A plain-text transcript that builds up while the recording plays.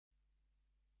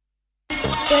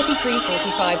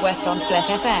33:45 West on Flet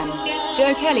FM.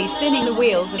 Joe Kelly spinning the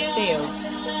wheels of steel.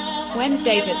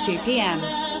 Wednesdays at 2 p.m.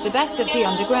 The best of the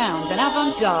underground and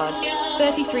avant-garde.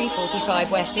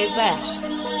 33:45 West is best.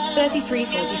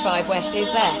 33:45 West is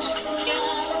best.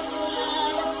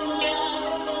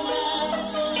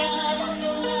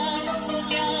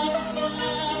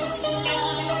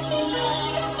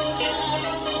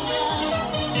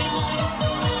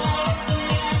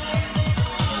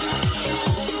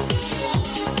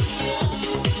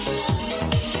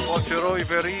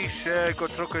 Verish go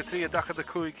trucker 3 dacha the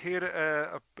Cuig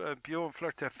here Bio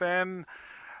Flirt FM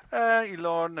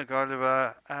Elon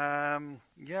Nagarliva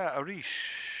yeah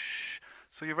Arish,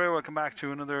 so you're very welcome back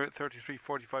to another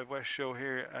 33:45 West show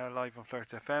here live on Flirt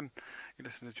FM. You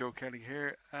listen to Joe Kelly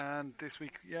here, and this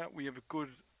week we have a good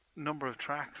number of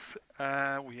tracks.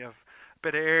 We have a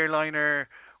bit of Airliner,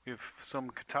 we have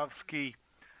some Katowski,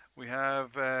 we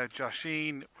have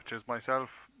Josheen, which is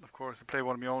myself, of course. I play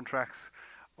one of my own tracks.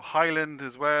 Highland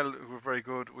as well, who are very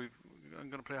good. I'm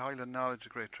going to play Highland now. It's a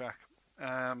great track.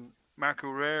 Marco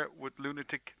Rare with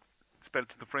Lunatic, spelled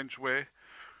to the French way,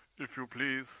 if you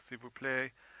please, s'il vous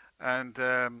plaît. And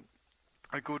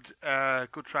a good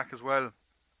track as well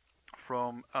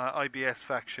from IBS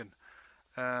Faction.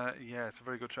 Yeah, it's a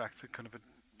very good track. It's a kind of a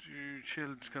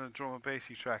chilled, kind of drum and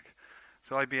bassy track.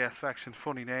 So IBS Faction,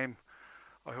 funny name.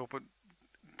 I hope it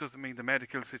doesn't mean the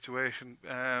medical situation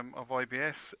of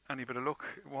IBS. Any bit of luck,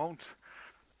 it won't.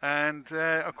 And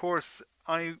of course,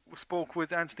 I spoke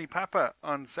with Anthony Pappa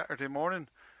on Saturday morning.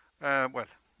 A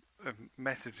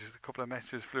couple of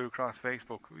messages flew across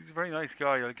Facebook. He's a very nice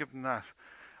guy, I'll give him that.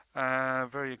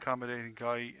 Very accommodating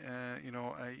guy.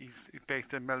 He's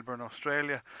based in Melbourne,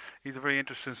 Australia. He's a very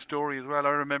interesting story as well. I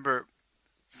remember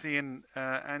seeing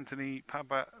Anthony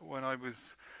Pappa when I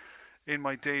was in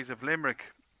my days of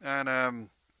Limerick, and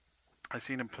I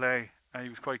seen him play, and he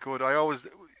was quite good. I always,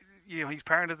 he's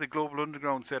part of the Global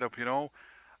Underground setup,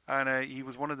 and he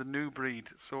was one of the new breed.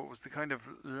 So it was the kind of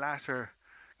latter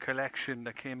collection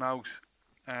that came out,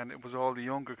 and it was all the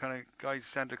younger kind of guys: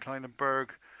 Sander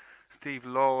Kleinenberg, Steve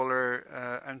Lawler,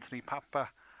 Anthony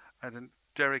Pappa, and then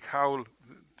Derek Howells.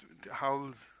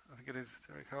 I think it is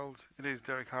Derek Howells. It is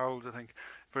Derek Howells, I think.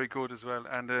 Very good as well.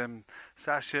 And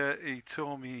Sasha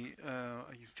Itomi,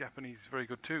 he's Japanese, very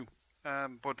good too.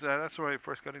 But that's where I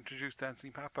first got introduced to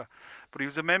Anthony Pappa. But he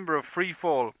was a member of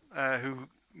Freefall, who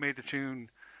made the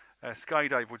tune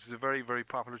Skydive, which is a very, very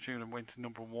popular tune and went to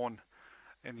 #1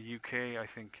 in the UK, I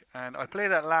think. And I play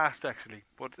that last, actually.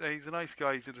 But he's a nice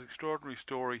guy. He's an extraordinary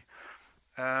story.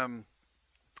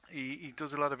 He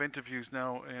does a lot of interviews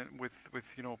now with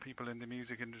people in the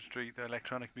music industry, the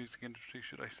electronic music industry,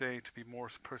 should I say, to be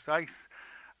more precise.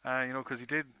 Because he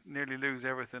did nearly lose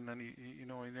everything, and he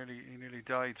nearly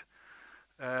died.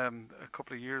 A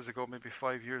couple of years ago, maybe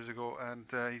 5 years ago,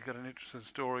 and he's got an interesting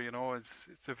story.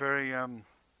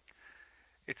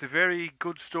 It's a very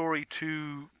good story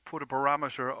to put a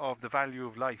barometer of the value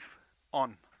of life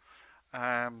on.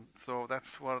 So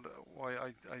that's why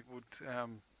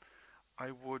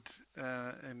I would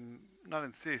not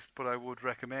insist, but I would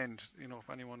recommend. If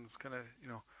anyone's kind of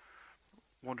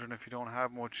wondering if you don't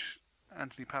have much,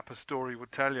 Anthony Pappa's story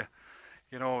would tell you,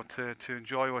 to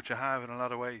enjoy what you have in a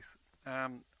lot of ways.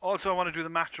 Also, I want to do the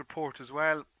match report as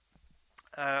well.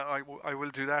 I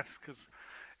will do that because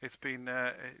it's been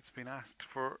asked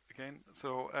for again.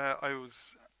 So I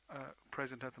was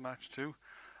present at the match too,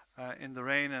 in the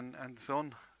rain and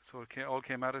sun. So it all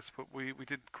came at us, but we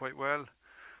did quite well.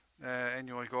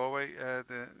 NUI Galway,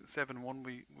 the 7-1,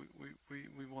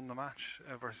 we won the match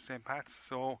versus St.Pats.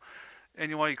 So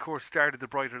NUI, of course, started the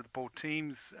brighter of both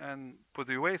teams, but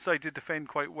the away side did defend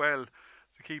quite well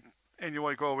to keep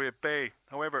NUI Galway at bay.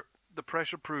 However, the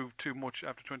pressure proved too much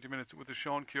after 20 minutes with a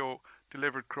Sean Keogh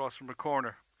delivered cross from a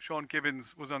corner. Sean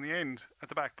Gibbons was on the end at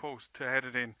the back post to head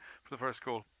it in for the first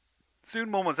goal. Soon,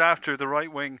 moments after, the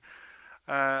right wing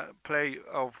play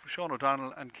of Sean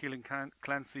O'Donnell and Keelan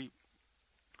Clancy,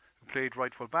 who played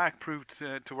right full back, proved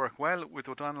to work well, with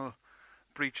O'Donnell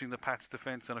breaching the Pats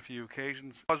defence on a few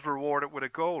occasions. Was rewarded with a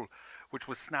goal, which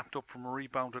was snapped up from a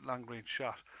rebounded long-range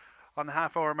shot. On the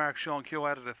half-hour mark, Sean Keogh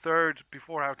added a third.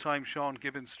 Before half-time, Sean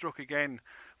Gibbons struck again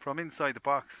from inside the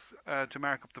box to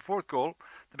mark up the fourth goal.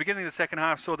 The beginning of the second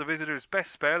half saw the visitors'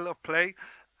 best spell of play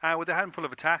with a handful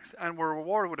of attacks, and were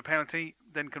rewarded with a penalty,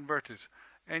 then converted.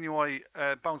 NUI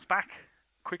bounced back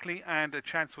quickly, and a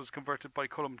chance was converted by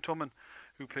Colm Tumman,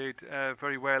 who played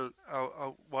very well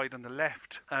out wide on the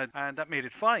left, and that made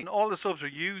it fine. All the subs were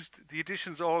used. The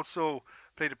additions also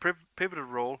played a pivotal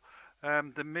role.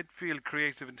 The midfield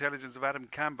creative intelligence of Adam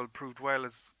Campbell proved well,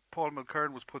 as Paul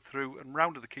Mulcairn was put through and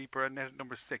rounded the keeper and netted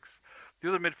number 6. The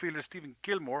other midfielder, Stephen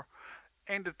Gilmore,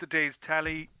 ended the day's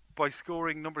tally by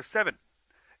scoring number 7.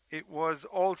 It was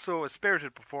also a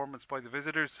spirited performance by the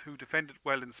visitors, who defended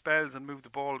well in spells and moved the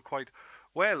ball quite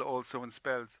well also in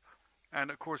spells.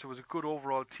 And of course it was a good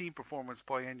overall team performance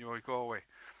by NUI Galway.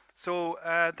 So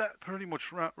that pretty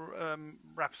much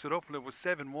wraps it up. It was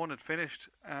 7-1 it finished.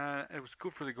 It was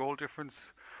good for the goal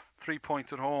difference, 3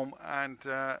 points at home, and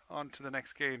on to the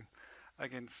next game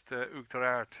against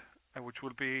Uachtarart, which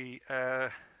will be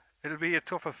it'll be a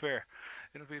tough affair.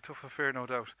 It'll be a tough affair, no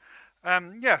doubt.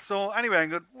 So anyway,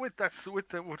 without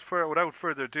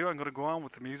further ado, I'm going to go on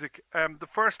with the music. The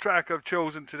first track I've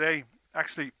chosen today,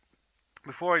 actually,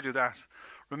 before I do that,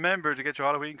 remember to get your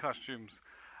Halloween costumes,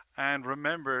 and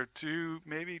remember to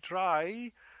maybe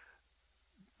try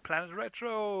Planet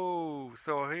Retro.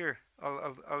 So here,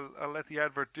 I'll let the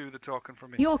advert do the talking for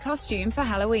me. Your costume for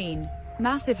Halloween.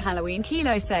 Massive Halloween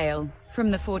kilo sale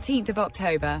from the 14th of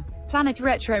October. Planet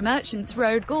Retro Merchants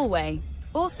Road, Galway.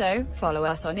 Also, follow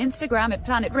us on Instagram at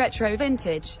Planet Retro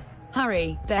Vintage.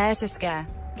 Hurry, dare to scare.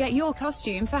 Get your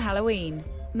costume for Halloween.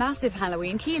 Massive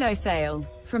Halloween kilo sale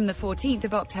from the 14th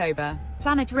of October.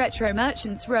 Planet Retro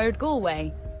Merchants Road,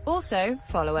 Galway. Also,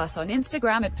 follow us on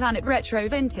Instagram at Planet Retro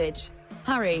Vintage.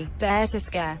 Hurry, dare to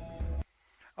scare.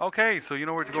 Okay, so you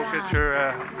know where to go get your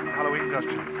Halloween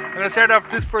costume. I'm going to start off.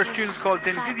 This first tune is called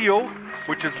Dendidio,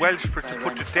 which is Welsh for To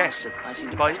Put to Death,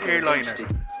 by Airliner,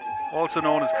 also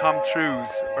known as Com Trues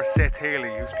or Seth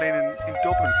Haley, who's playing in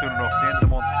Dublin soon enough, at the end of the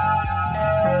month.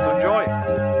 So enjoy.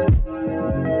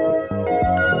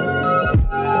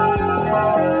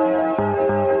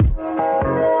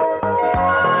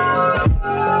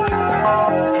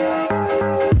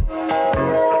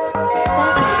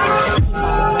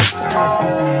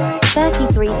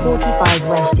 3345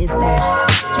 West is best.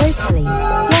 Joe Kelly,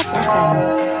 Flat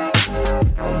FM.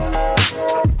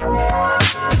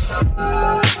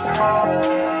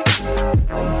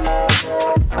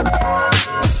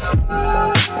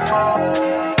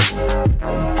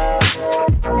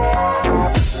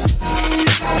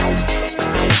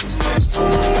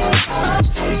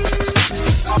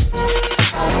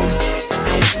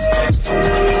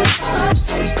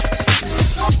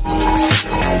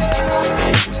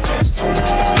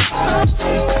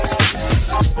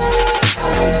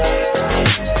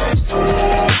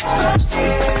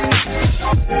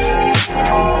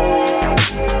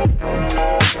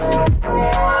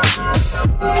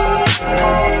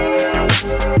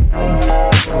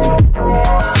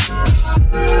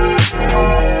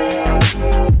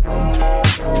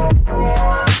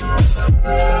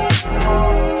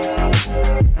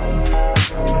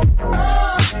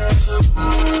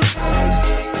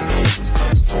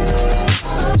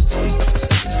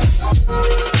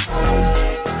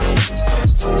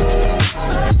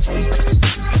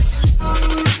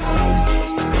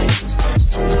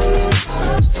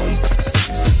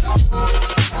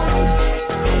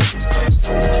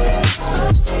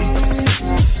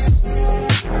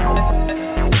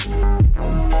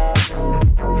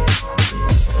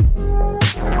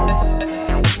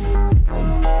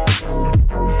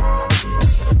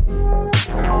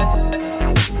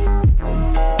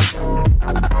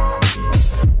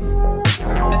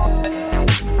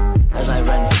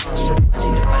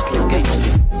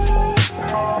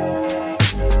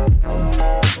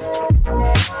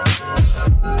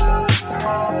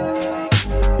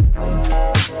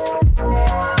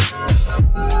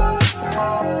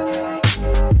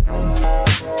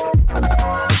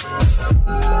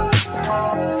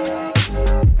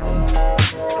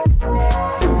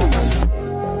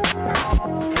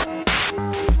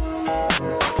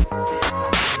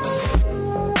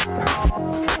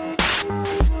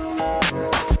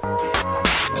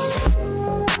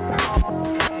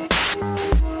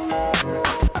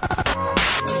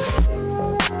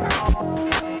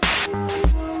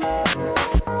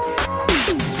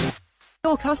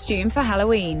 Costume for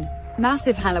Halloween.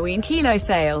 Massive Halloween kilo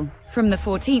sale from the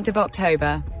 14th of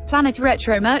October. Planet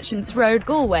Retro Merchants Road,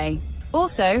 Galway.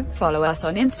 Also, follow us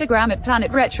on Instagram at Planet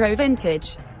Retro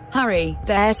Vintage. Hurry,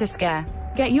 dare to scare.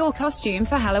 Get your costume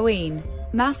for Halloween.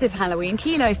 Massive Halloween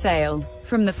kilo sale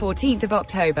from the 14th of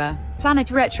October.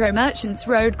 Planet Retro Merchants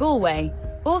Road, Galway.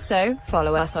 Also,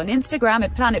 follow us on Instagram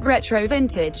at Planet Retro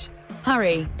Vintage.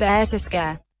 Hurry, dare to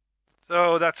scare.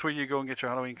 So that's where you go and get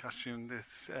your Halloween costume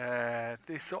this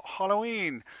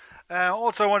Halloween.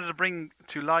 Also, I wanted to bring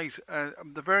to light I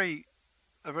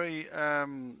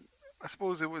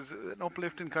suppose it was an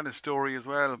uplifting kind of story as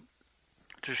well,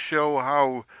 to show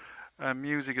how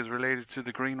music is related to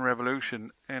the Green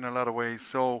Revolution in a lot of ways.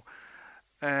 So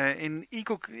in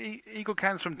eco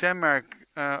cans from Denmark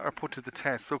are put to the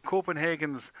test. So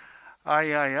Copenhagen's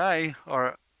III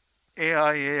or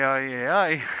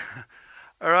AI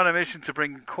are on a mission to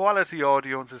bring quality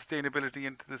audio and sustainability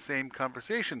into the same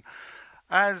conversation.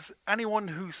 As anyone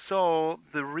who saw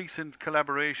the recent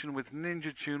collaboration with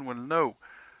Ninja Tune will know,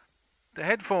 the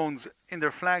headphones in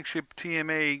their flagship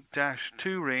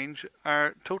TMA-2 range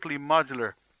are totally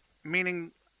modular,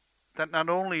 meaning that not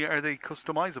only are they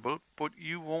customizable, but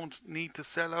you won't need to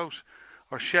shell out,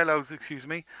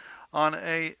 on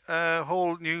a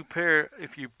whole new pair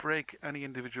if you break any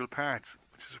individual parts,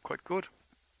 which is quite good.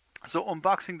 So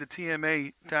unboxing the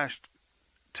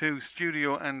TMA-2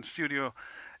 Studio and Studio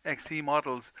XC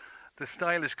models, the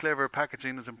stylish, clever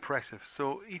packaging is impressive.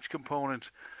 So each component,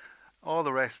 all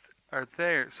the rest are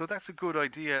there. So that's a good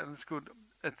idea, and it's good.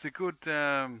 It's a good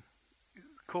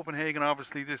Copenhagen.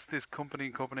 Obviously, this company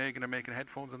in Copenhagen are making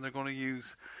headphones, and they're going to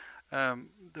use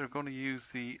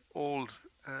the old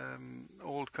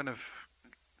kind of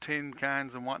tin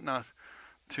cans and whatnot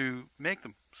to make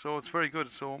them. So it's very good.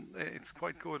 So it's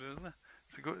quite good, isn't it?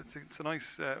 It's a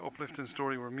nice uplifting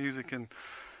story where music and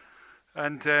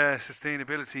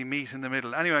sustainability meet in the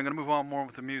middle. Anyway, I'm going to move on more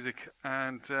with the music,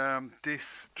 and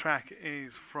this track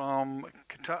is from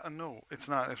no, it's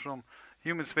not. It's from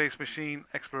Human Space Machine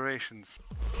Explorations.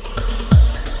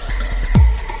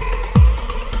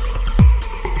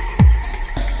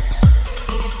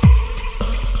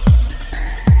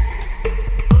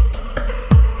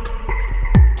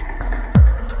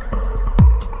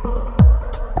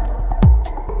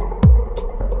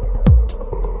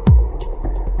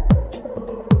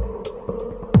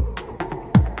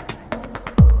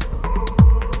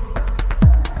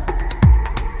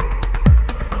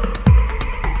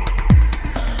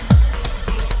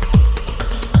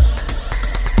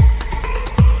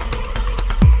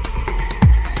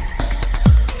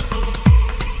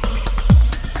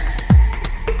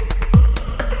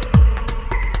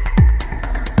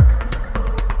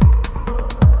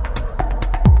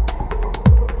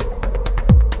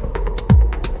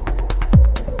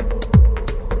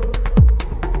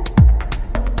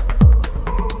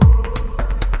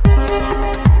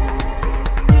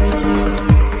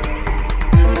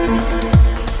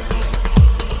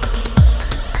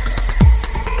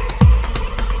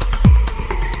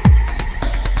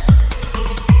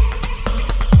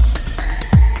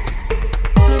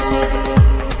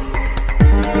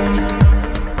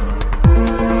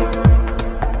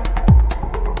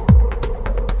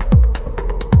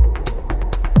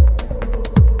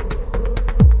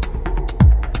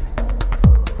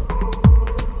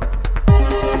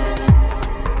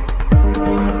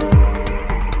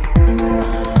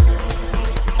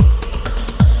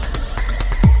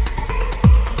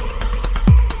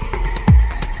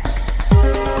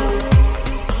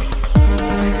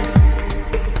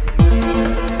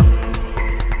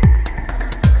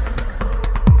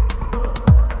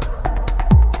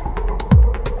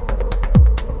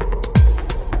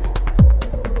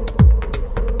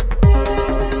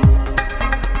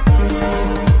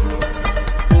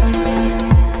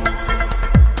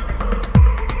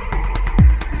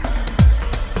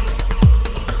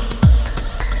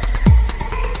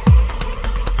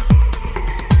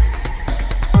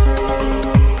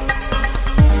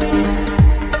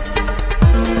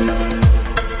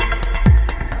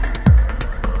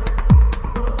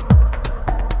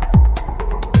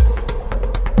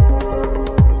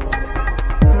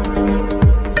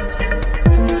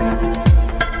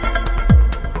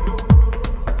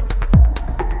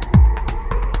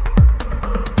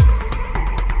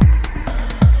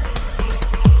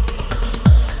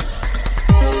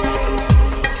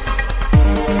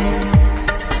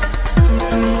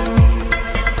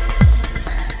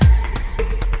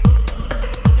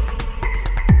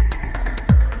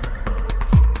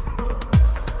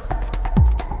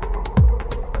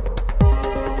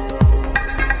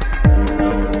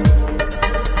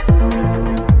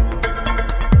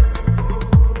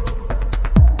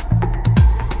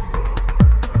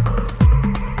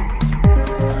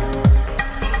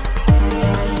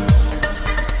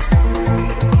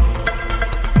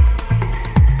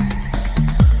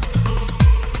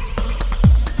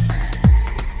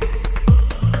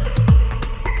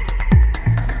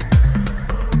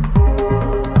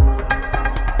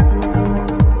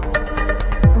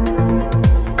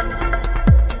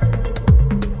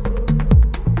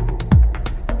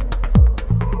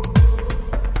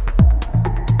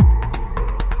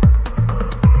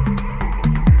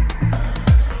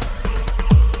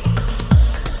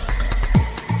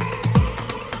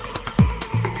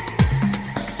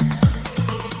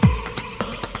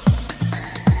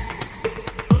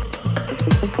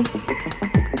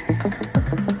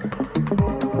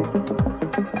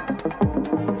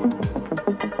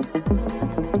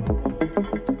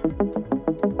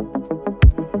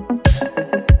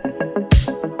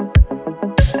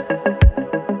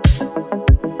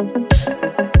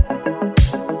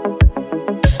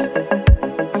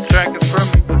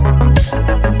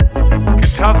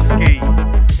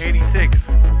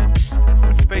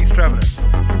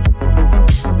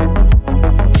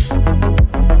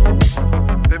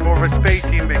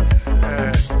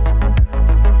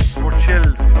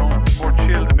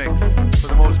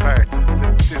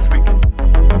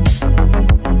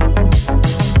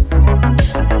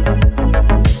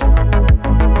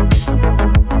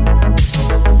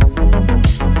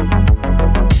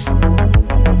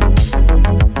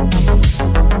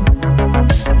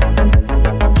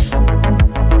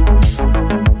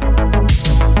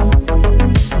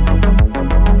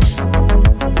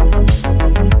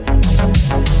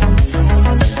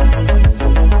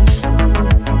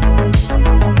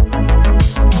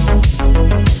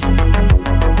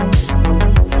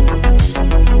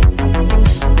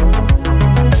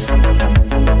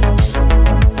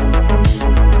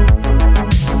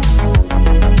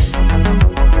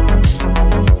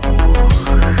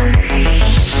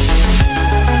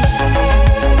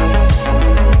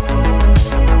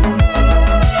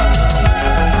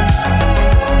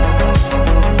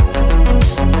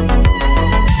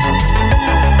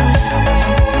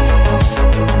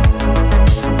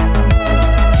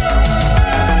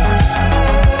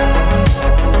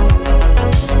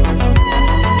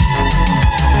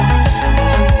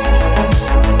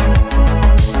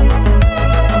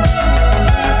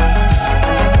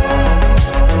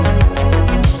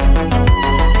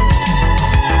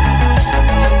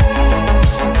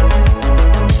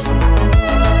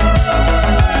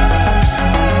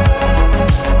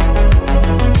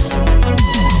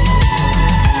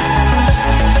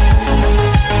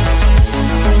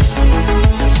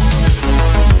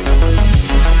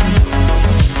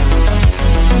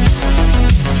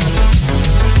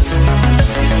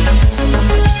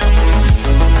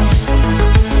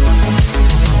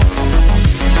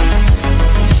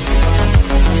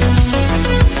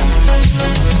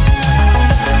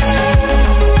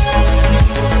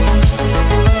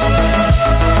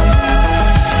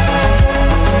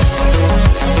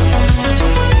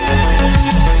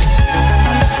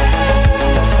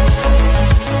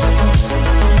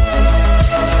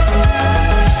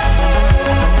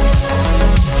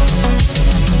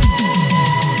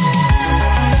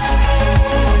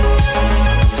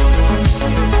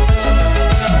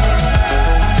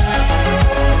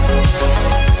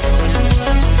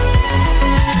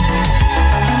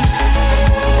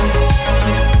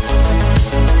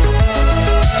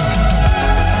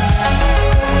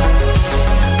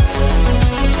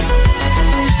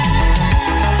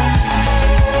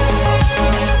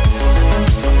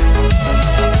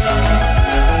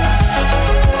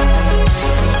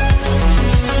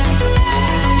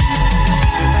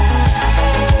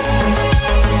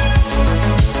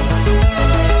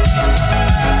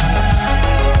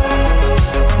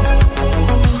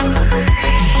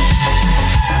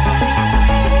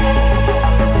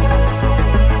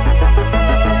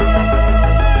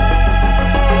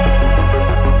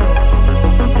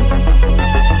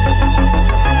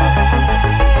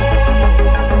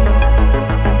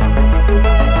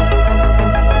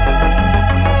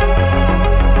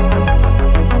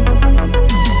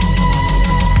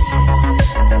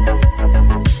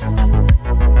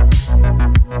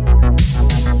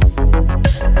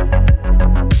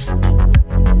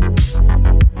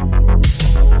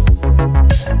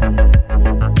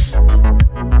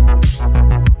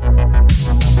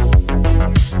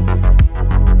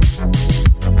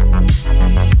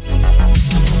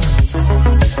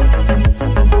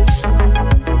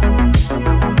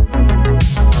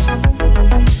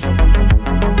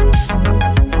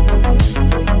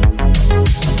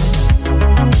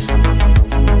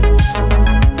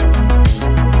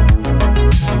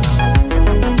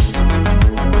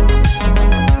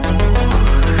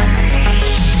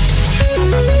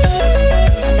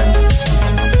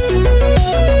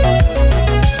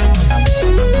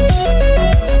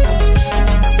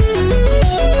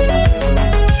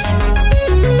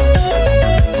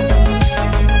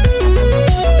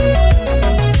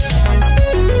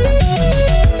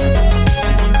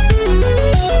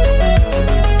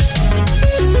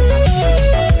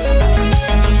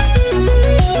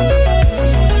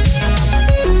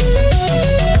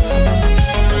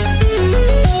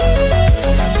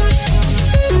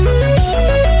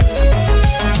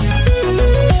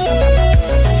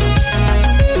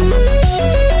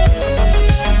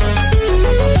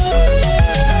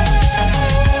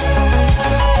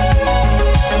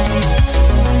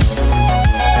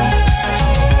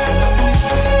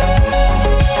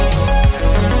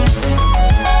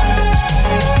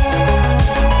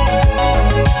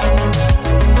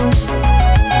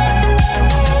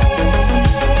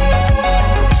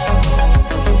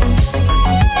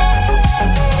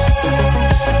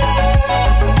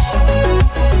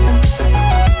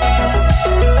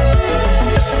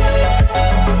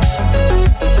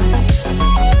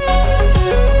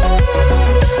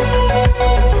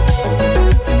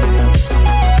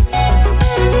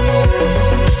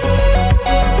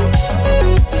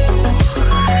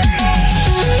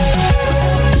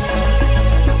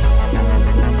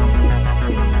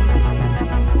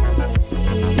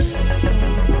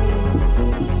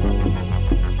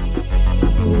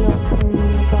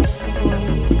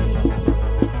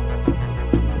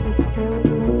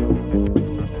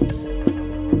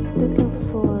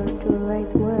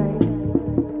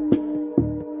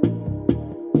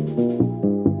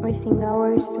 wasting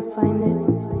hours to find it,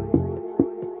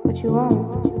 but you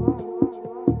won't,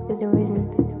 because there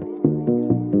isn't,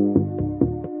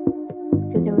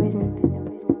 because there isn't,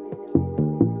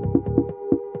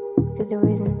 because there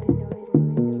isn't,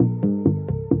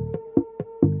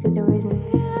 because there isn't.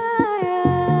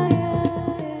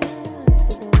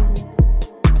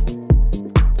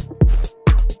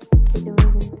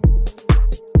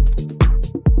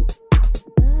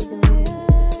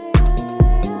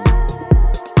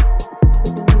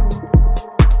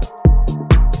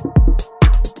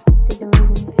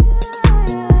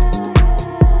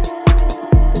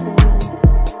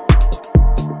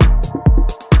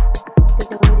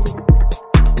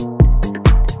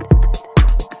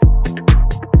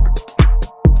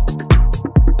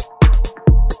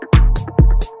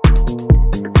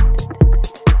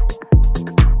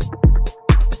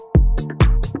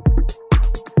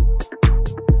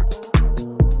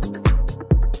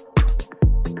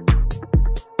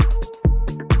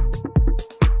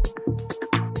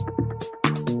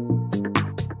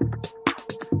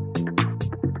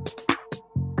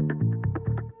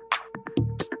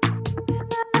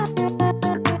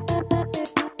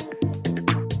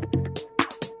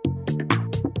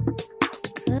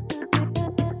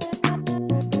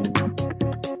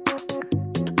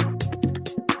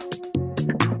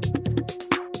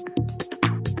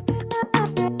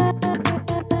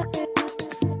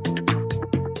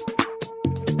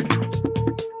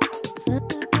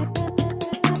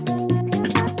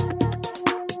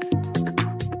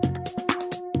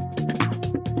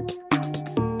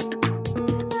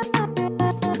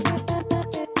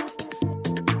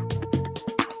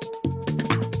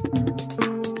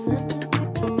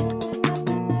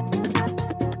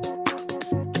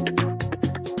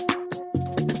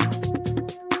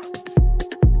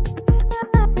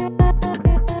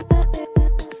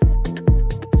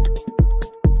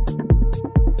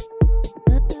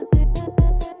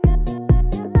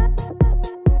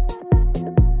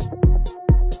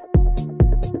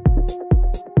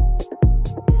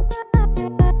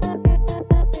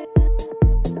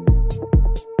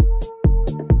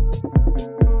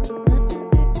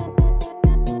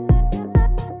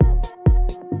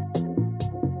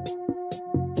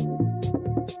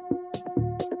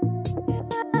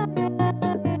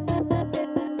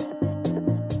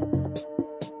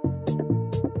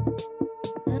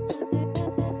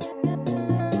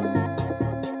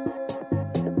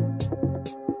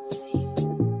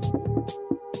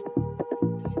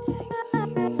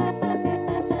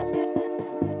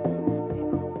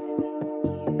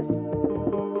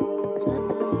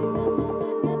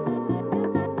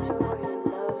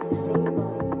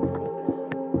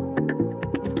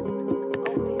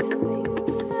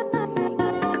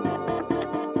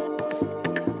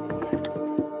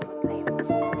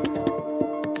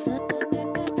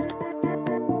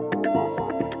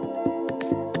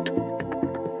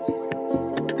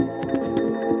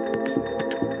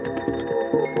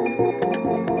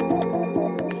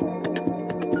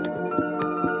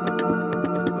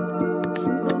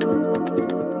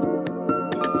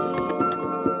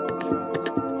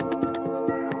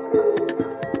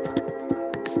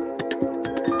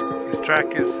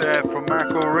 Track is from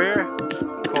Mark O'Rear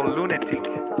called Lunatic.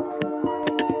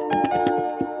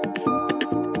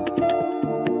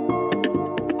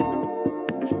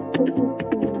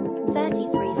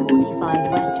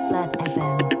 3345 West Flat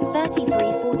FM.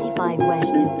 3345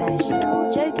 West is best.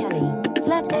 Joe Kelly,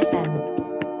 Flat FM.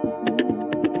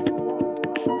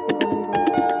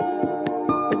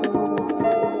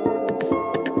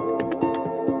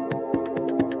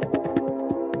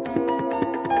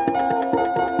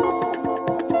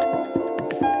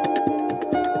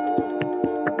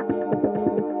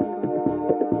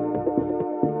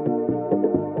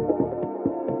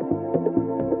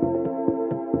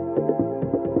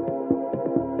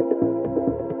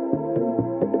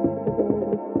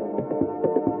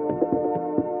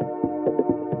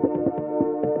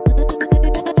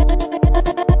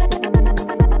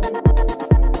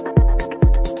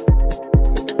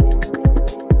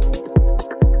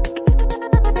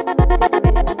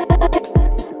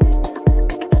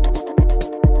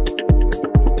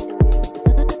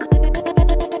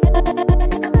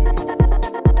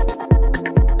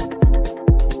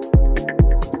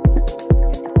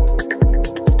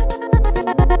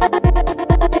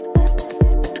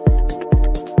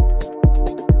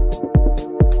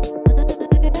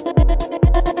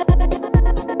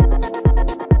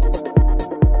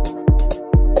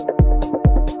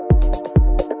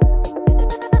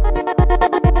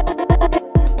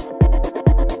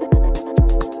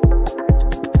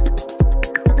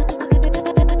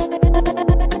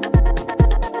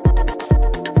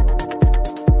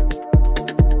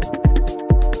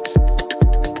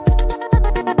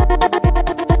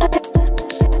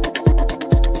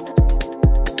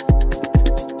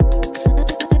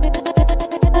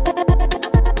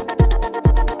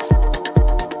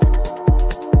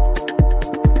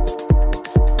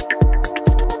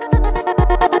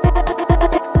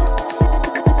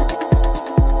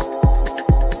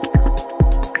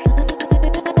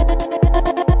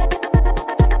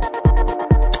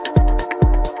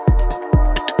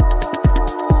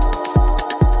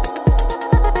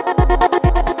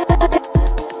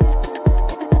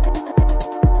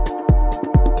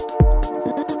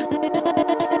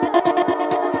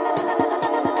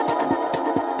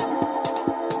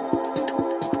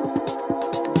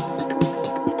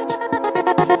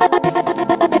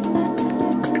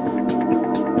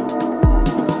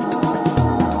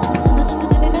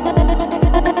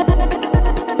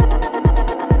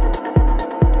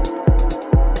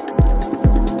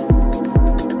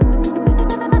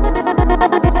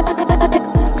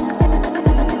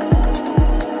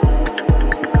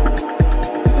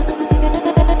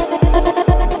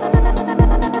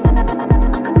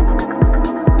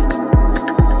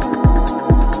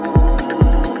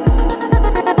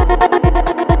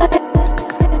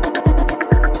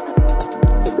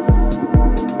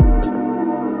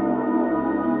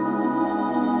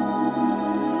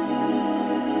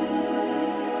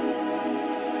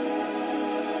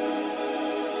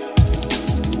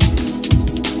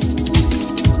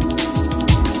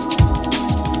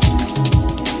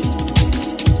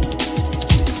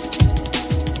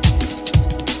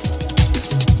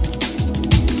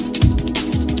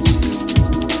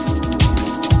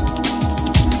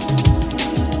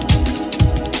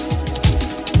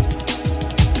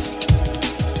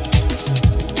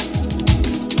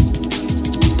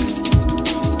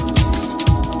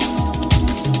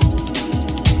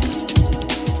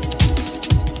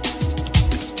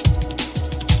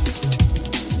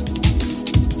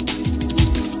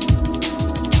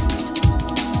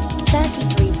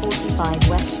 3345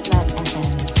 West Flat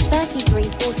FM.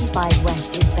 3345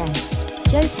 West is best.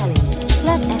 Joe Kelly,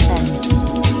 Flat FM.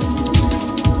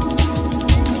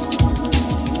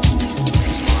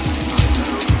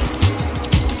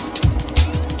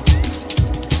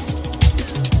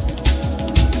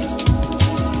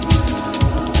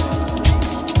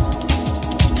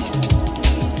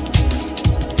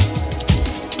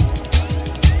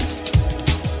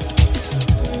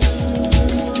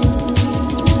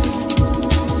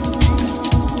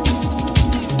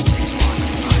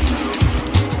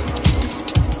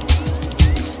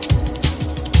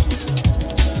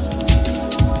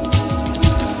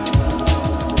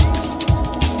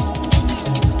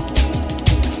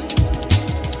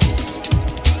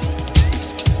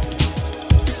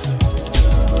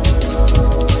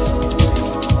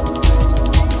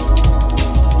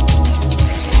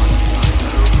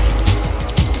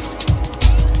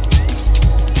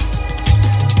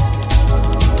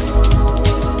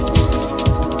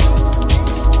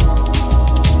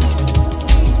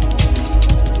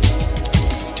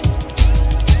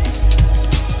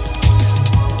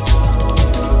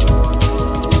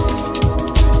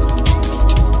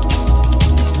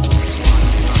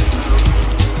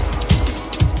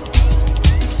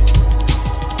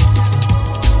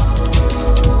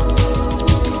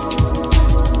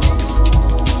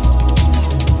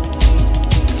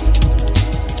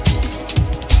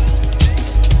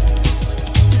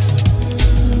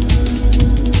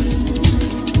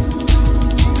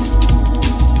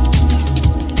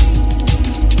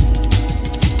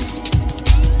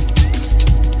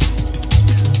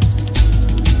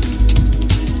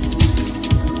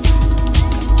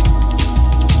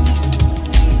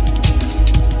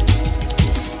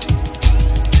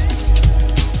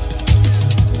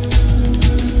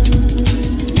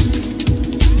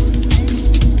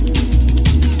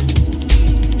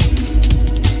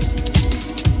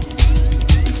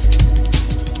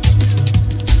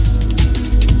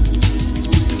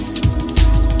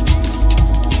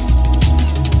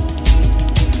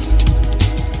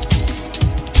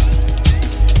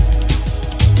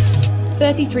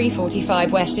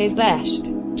 3345 West is best.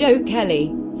 Joe Kelly,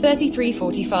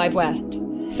 3345 West.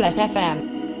 Flat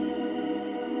FM.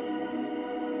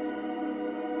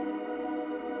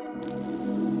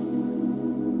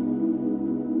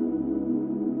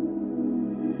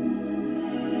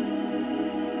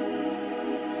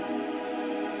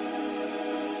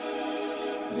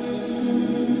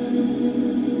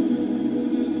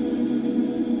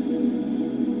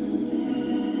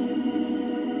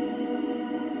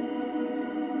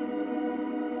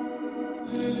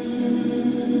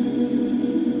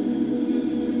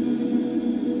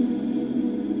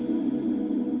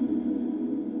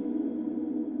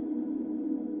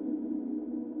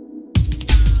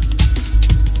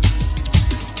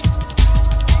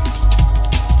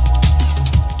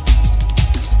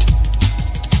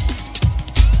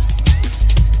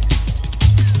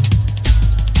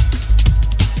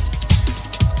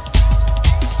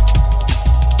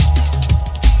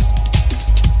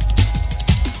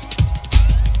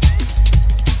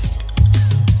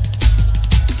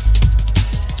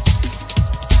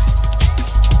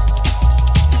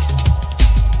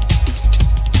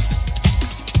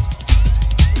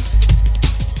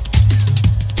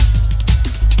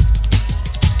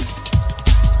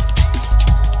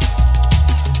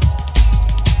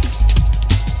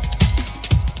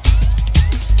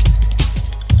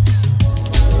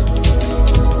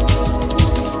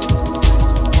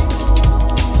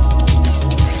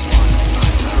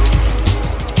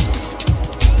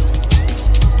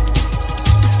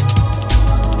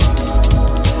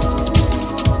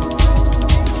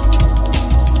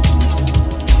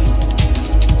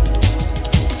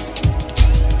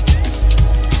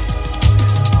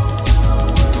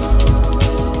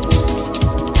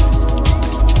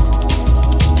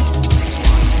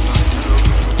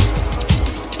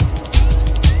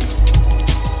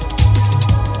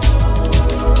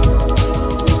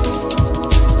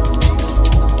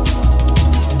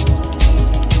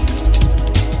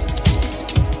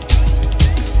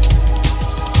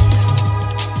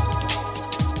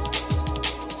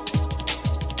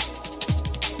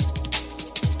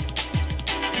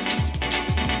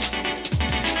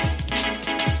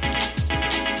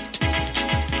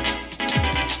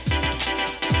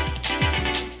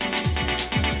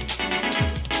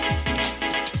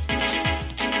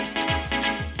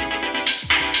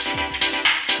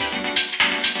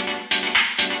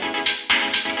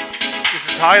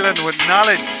 Highland with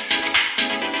knowledge.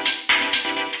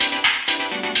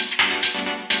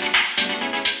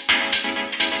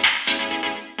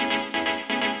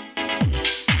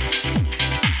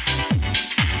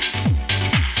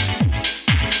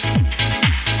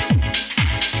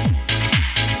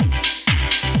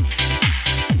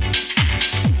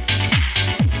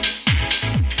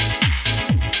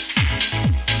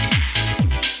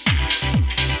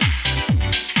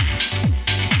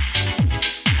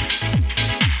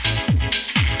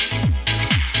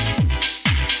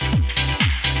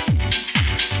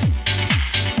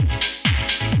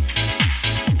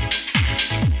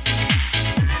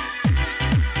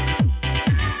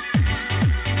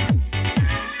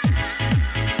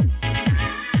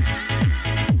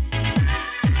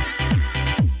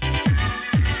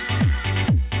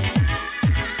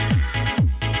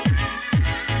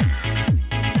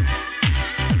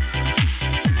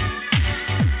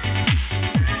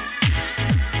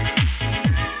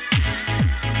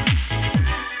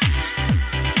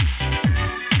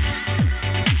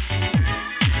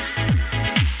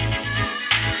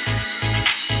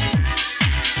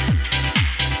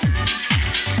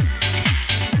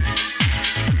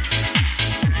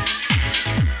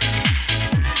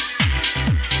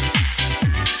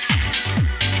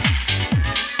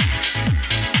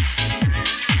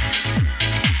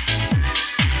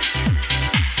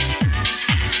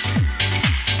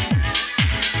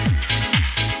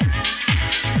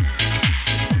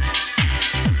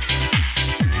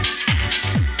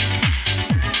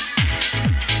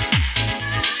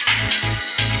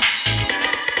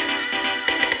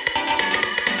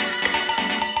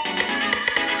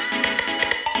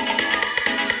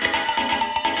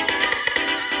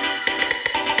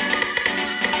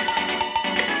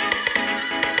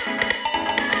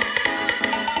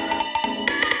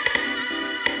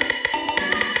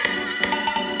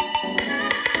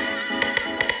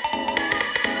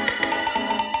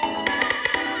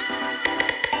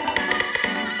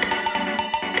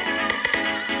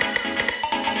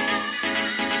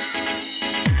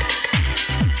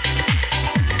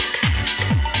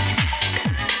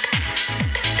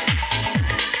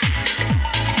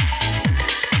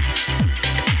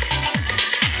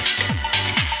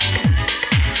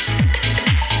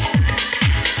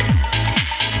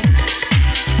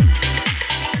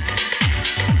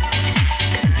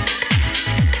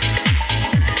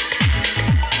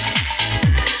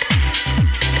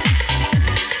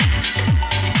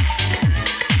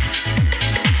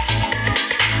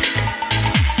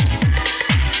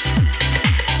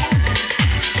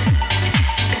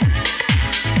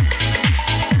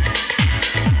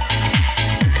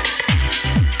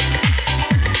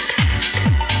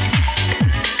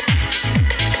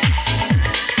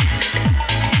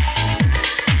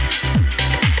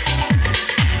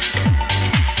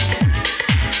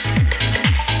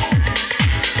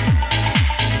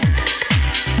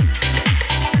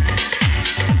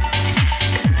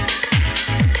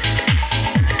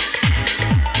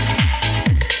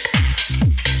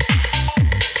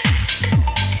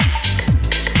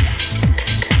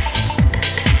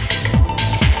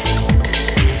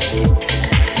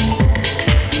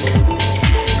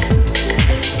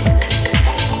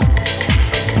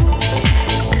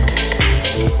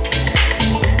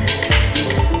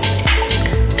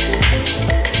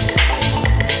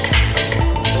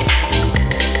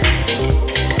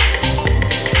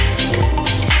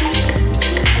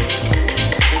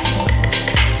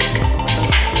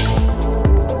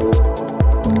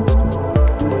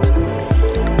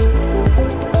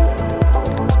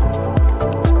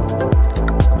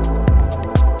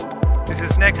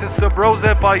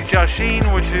 by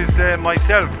Josheen, which is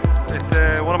myself.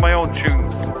 It's one of my own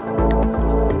tunes.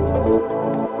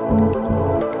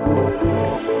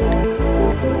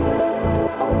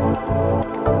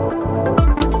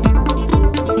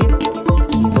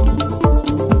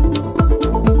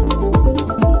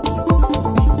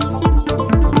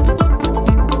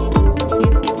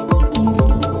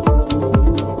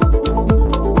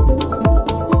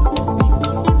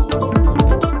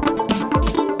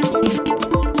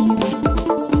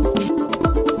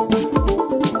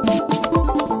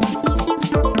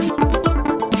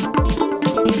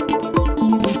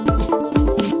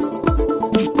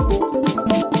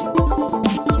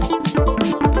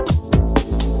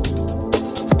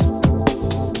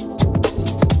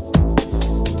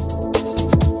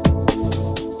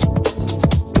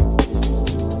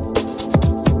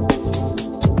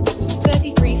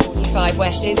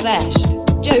 West is West.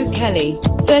 Joe Kelly,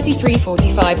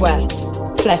 3345 West.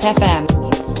 Flat FM.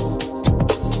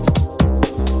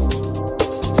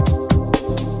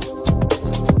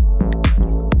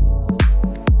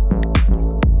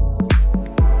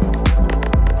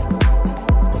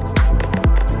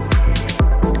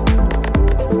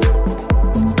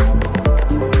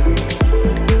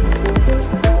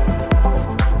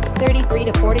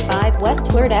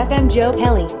 West Flirt FM Joe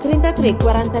Kelly,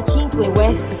 3345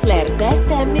 West Flirt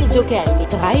FM Joe Kelly,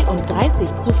 33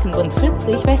 zu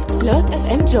 45 West Flirt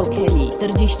FM Joe Kelly,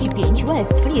 45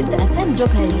 West Flirt FM Joe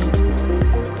Kelly.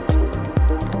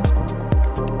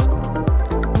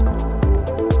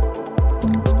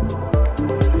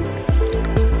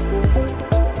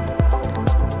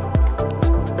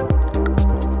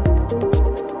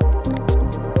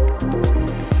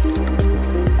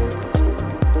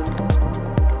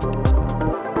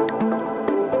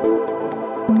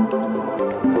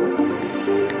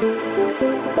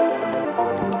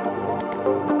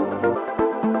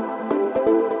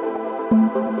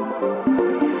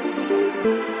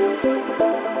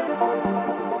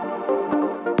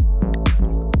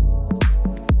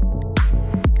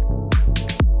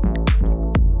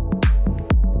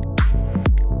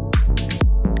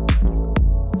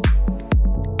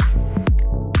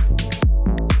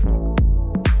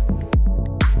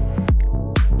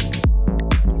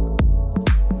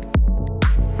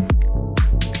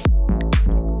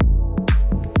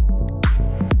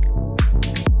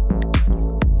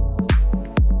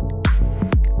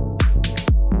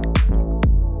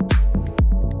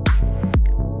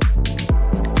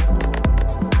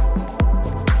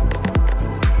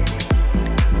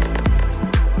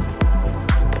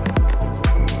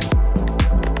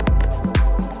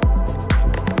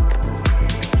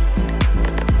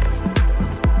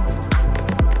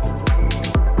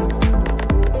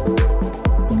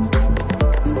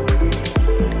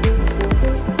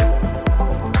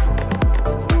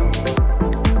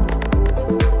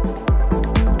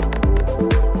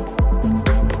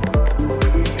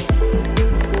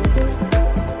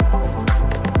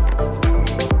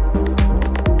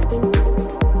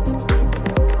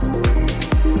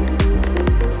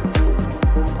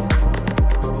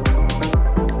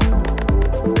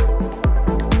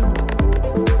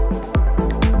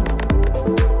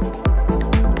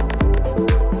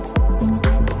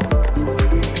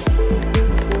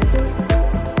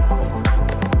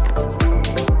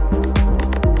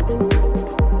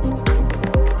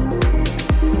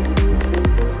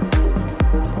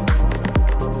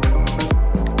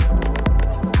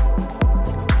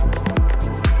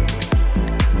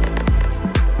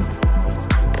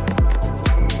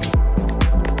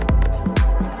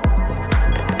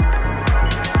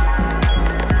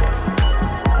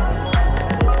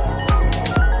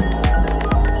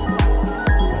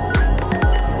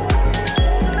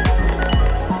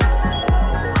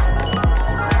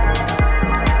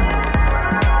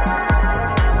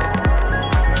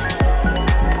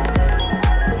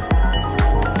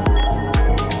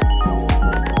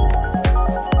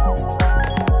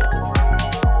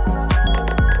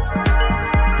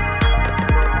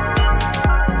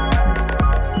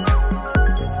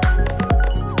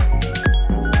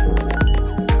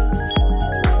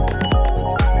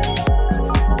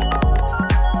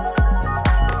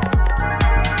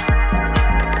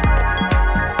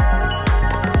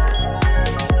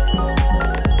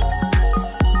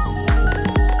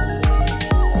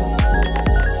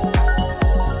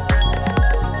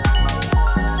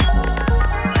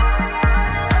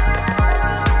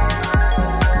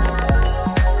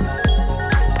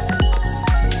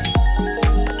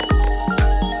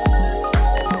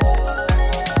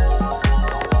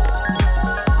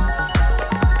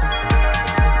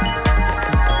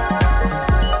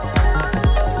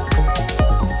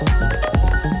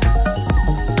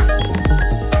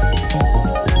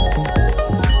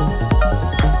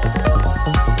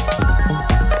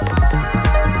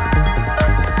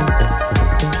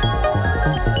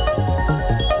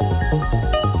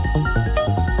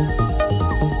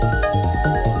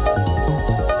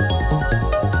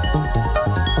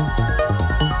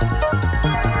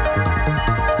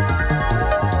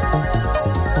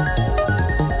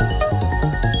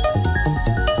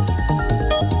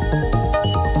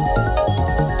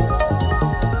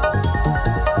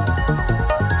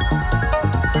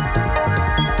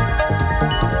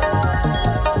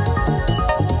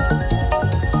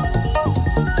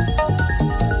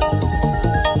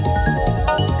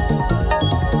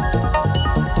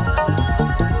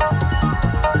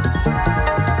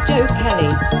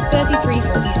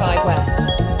 3345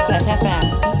 West. Flat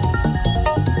FM.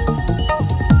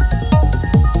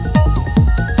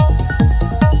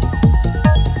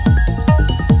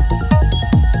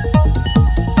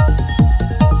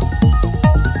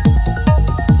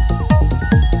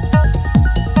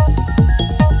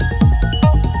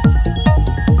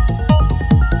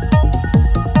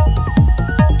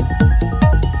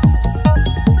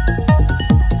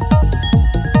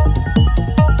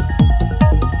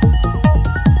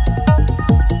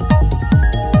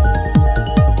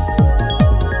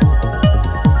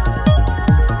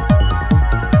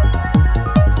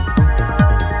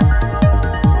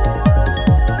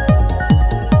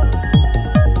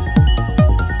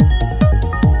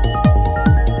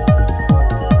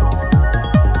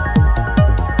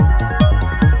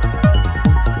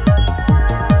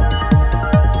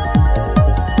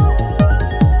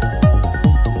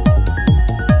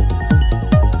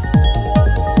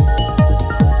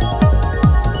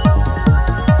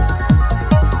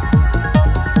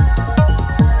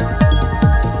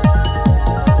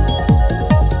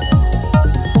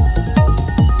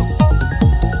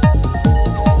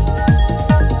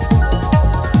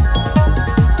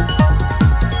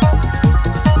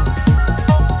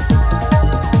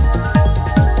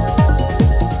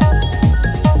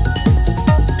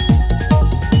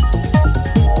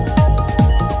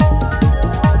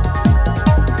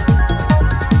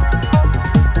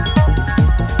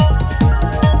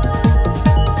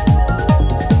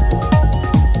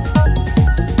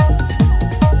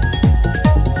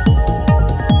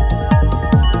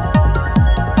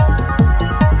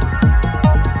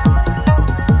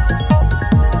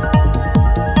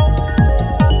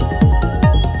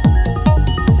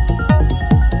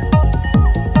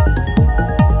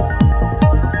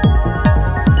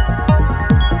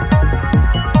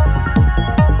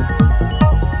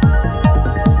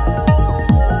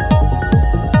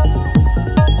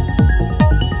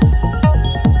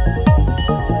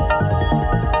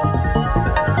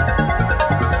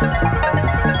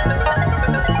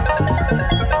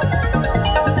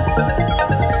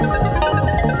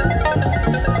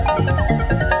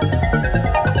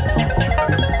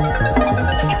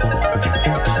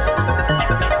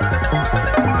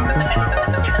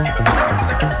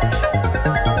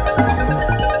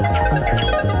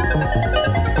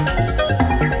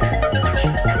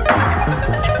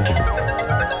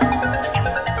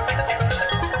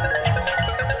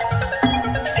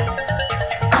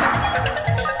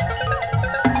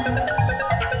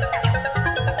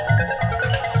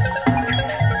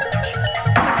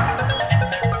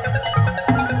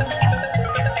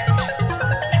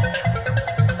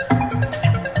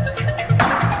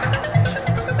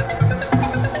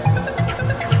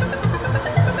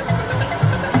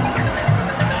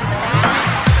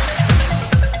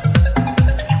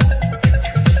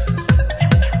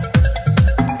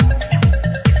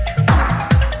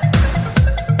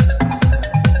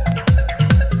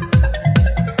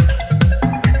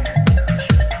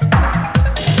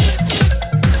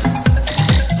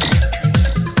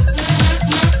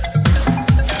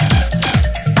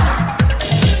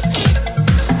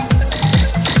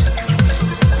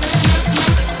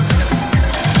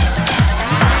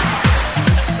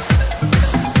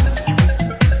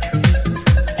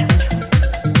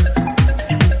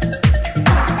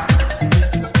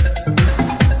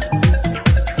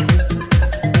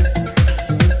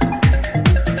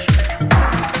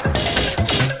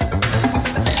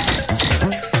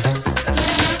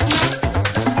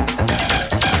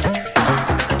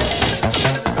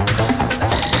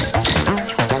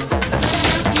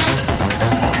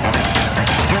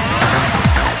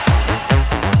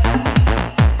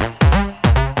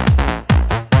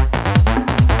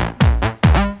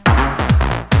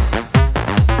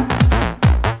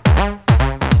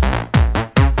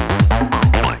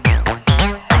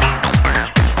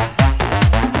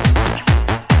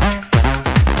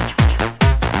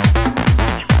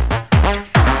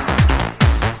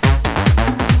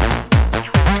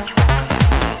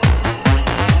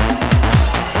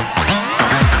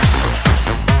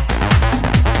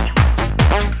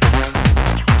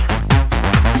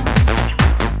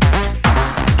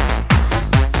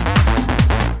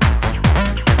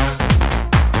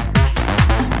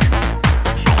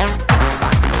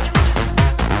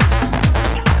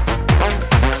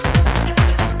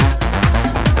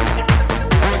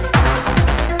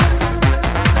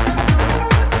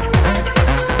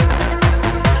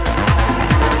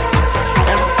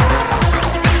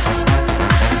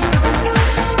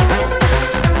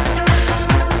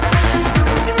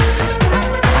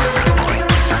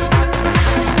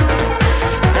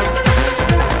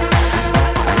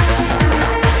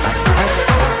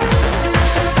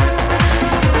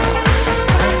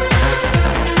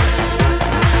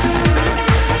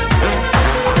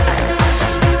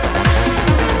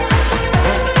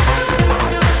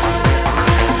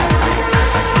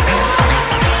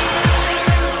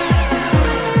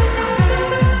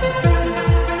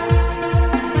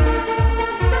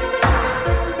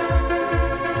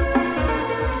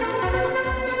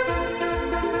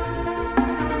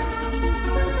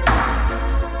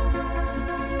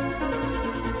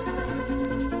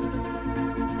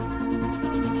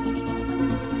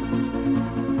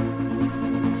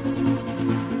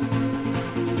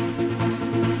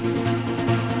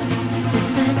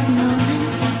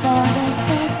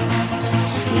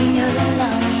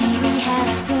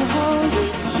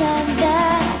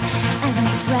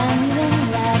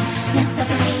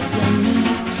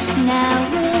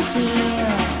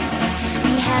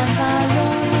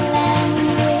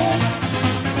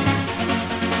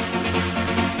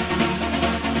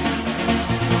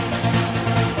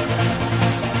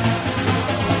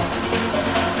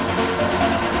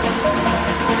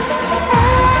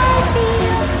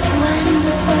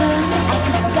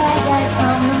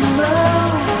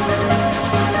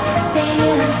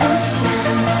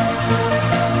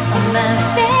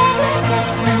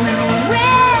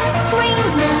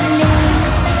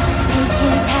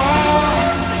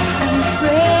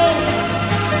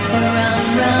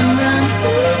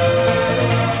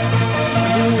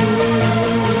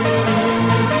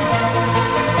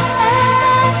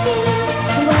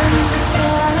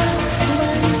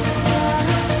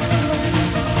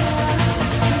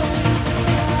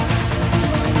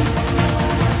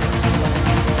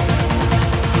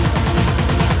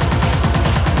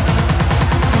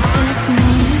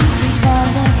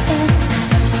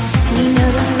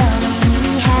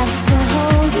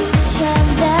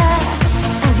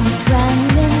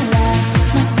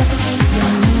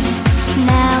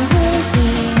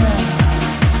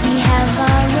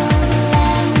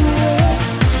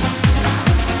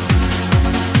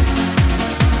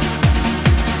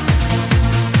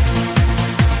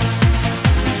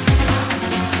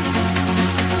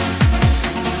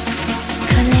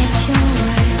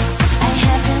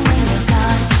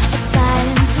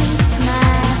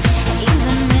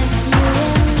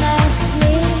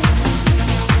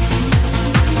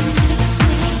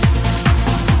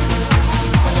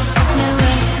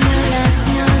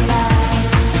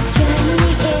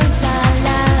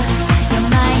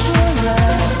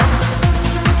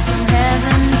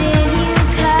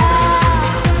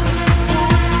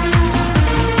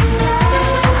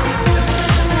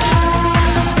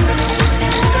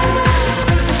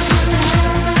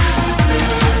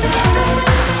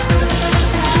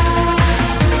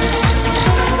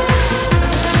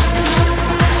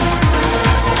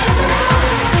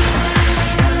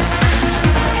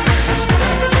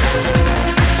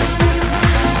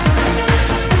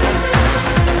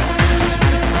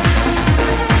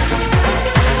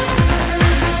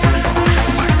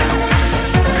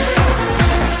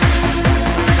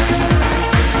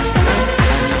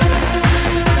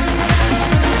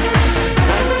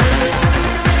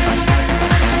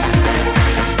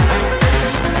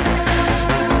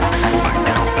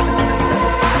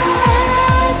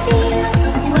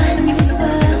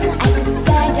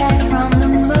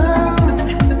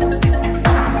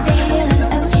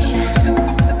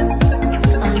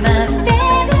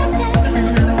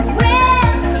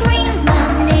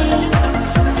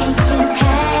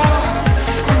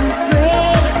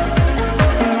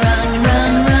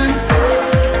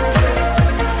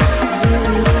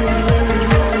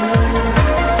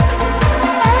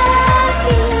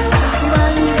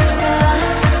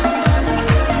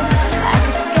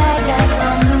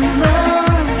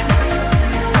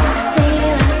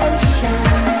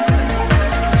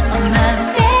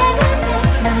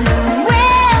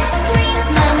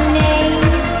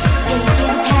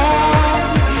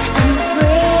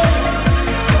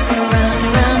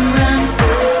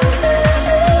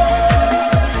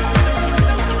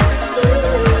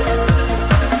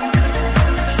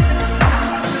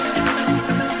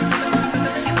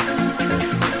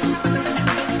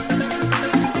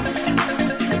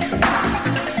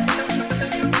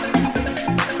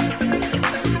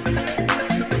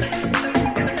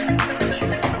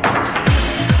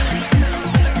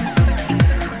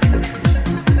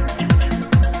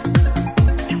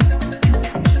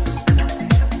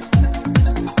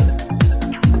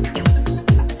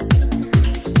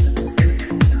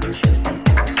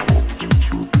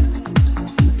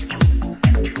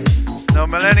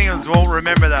 millennials won't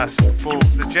remember that, but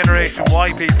the Generation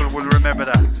Y people will remember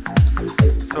that.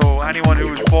 So anyone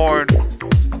who was born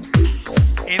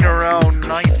in around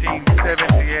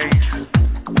 1978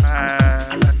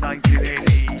 and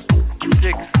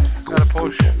 1986 at a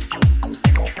push.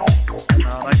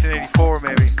 No, 1984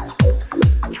 maybe.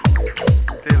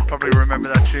 They'll probably remember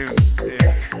that tune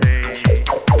if they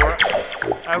were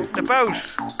out and about.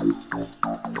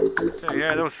 So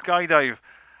yeah, that was Skydive.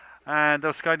 And that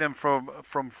was Skydive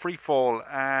from Freefall.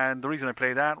 And the reason I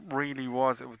played that really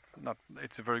was,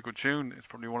 it's a very good tune. It's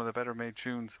probably one of the better made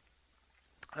tunes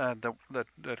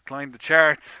that climbed the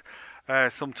charts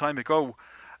some time ago.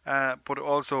 But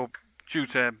also due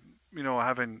to,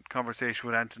 having conversation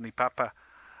with Anthony Pappa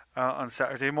on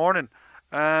Saturday morning.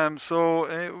 That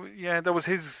was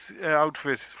his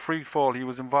outfit, Freefall. He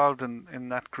was involved in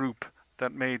that group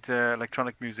that made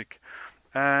electronic music.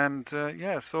 And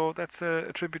so that's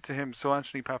a tribute to him. So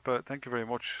Anthony Pappa, thank you very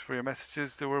much for your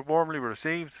messages. They were warmly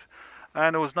received.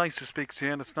 And it was nice to speak to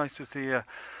you, and it's nice to see you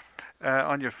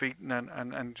on your feet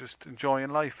and just enjoying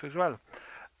life as well.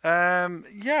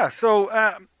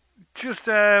 Just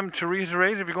to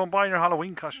reiterate, if you're going to buy your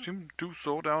Halloween costume, do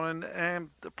so down in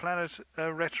the Planet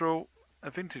Retro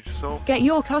Vintage. So get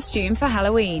your costume for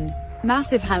Halloween.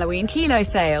 Massive Halloween kilo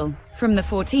sale from the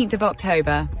 14th of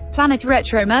October. Planet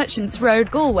Retro Merchants Road,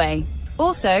 Galway.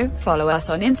 Also, follow us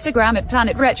on Instagram at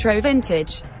Planet Retro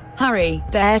Vintage. Hurry,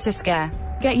 dare to scare.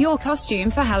 Get your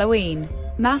costume for Halloween.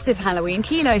 Massive Halloween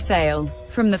kilo sale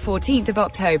from the 14th of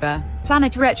October.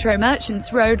 Planet Retro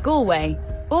Merchants Road, Galway.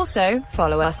 Also,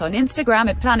 follow us on Instagram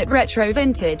at Planet Retro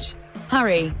Vintage.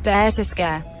 Hurry, dare to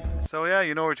scare. So yeah,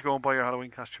 you know where to go and buy your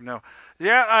Halloween costume now.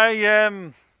 Yeah,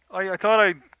 I thought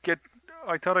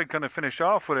I'd kind of finish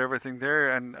off with everything there,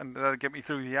 and that'd get me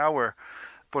through the hour.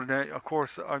 But of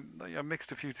course, I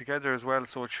mixed a few together as well,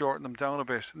 so it shortened them down a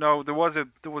bit. No, there was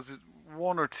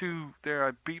one or two there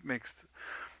I beat mixed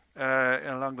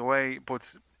along the way,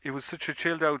 but it was such a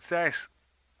chilled out set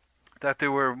that they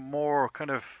were more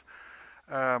kind of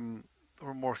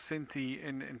more synthy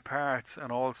in parts,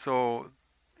 and also,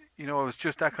 it was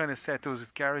just that kind of set. Those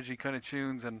garagey kind of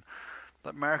tunes, and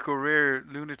that Marco Rare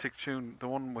Lunatic tune, the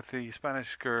one with the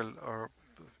Spanish girl, or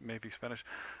maybe Spanish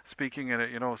speaking in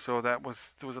it, so there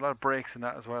was a lot of breaks in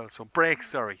that as well. So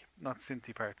breaks, sorry, not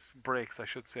synthy parts, breaks I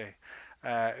should say,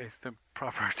 is the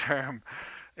proper term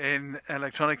in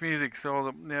electronic music. So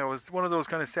it was one of those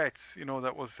kind of sets,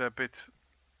 that was a bit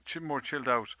more chilled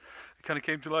out. It kind of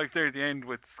came to life there at the end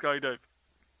with Skydive.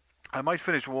 I might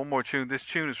finish with one more tune. This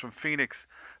tune is from Phoenix.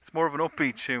 It's more of an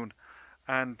upbeat tune.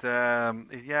 And it's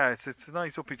a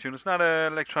nice upbeat tune. It's not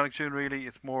an electronic tune really.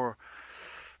 It's more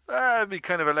be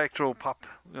kind of electro pop,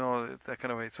 that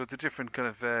kind of way. So it's a different kind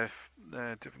of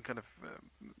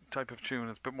type of tune.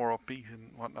 It's a bit more upbeat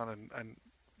and whatnot, and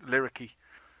lyricy.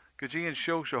 Gajian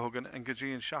Shohagan and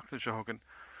Gajian Shachtan Shohagan.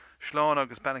 Shlán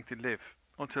agus Bannington live.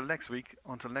 Until next week,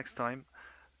 until next time,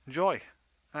 enjoy.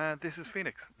 This is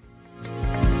Phoenix.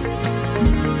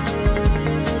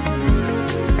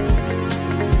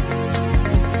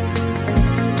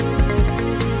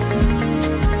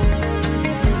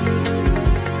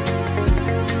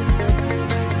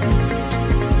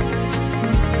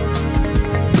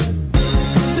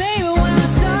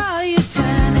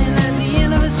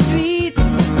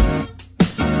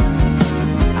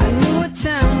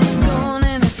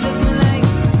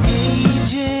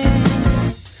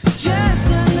 Just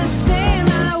understand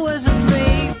I was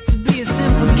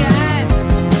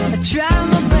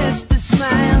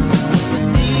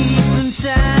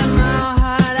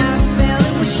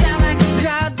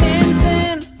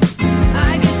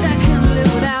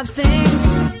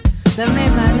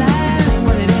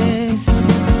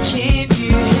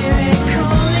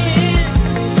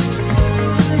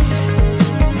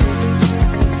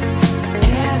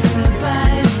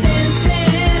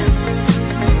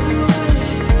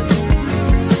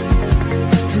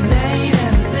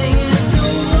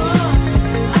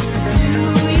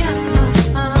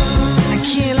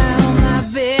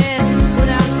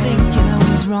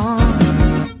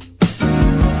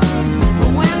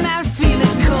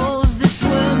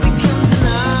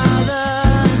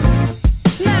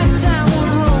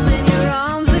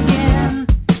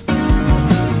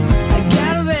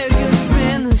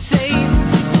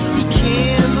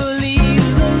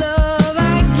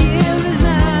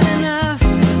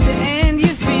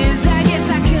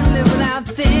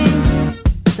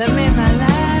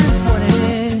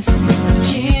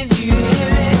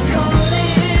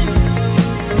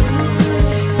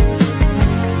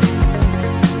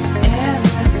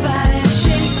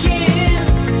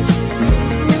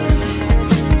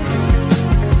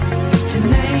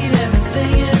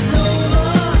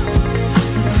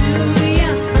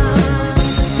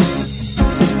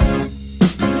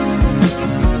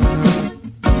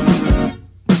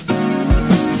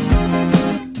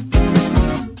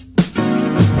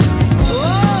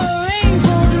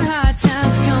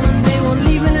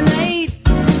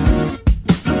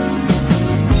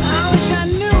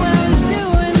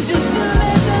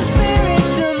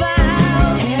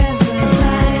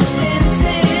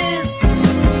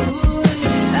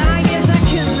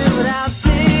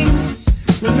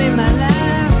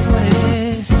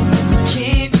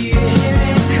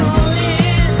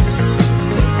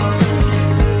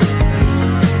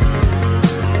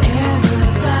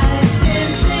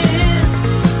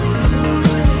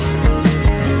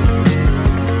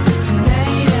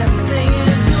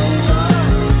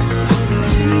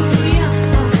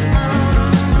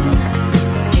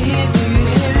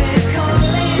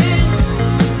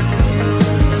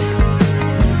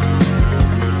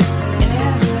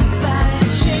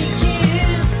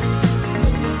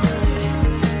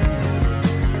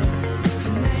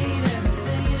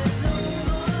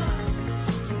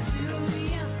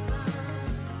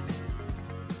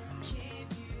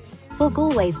For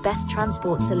Galway's best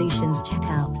transport solutions, check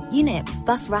out UNIP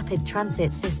Bus Rapid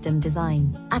Transit System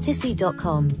Design at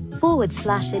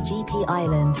issy.com/GP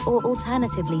Island, or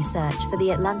alternatively search for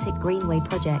the Atlantic Greenway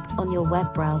project on your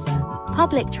web browser.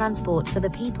 Public transport for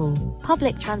the people.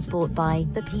 Public transport by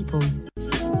the people.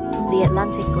 The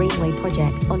Atlantic Greenway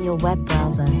project on your web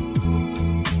browser.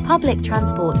 Public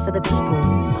transport for the people.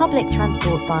 Public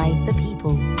transport by the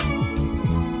people.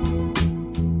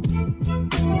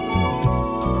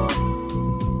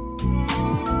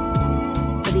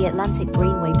 For the Atlantic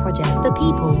Greenway project, the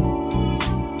people.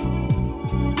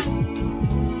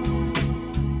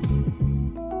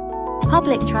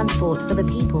 Public transport for the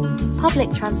people.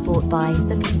 Public transport by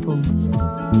the people.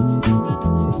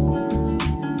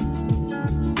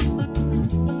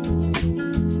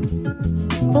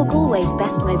 For Galway's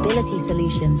best mobility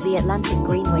solutions, the Atlantic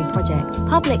Greenway project.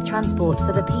 Public transport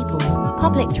for the people.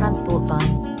 Public transport by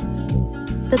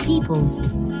the people.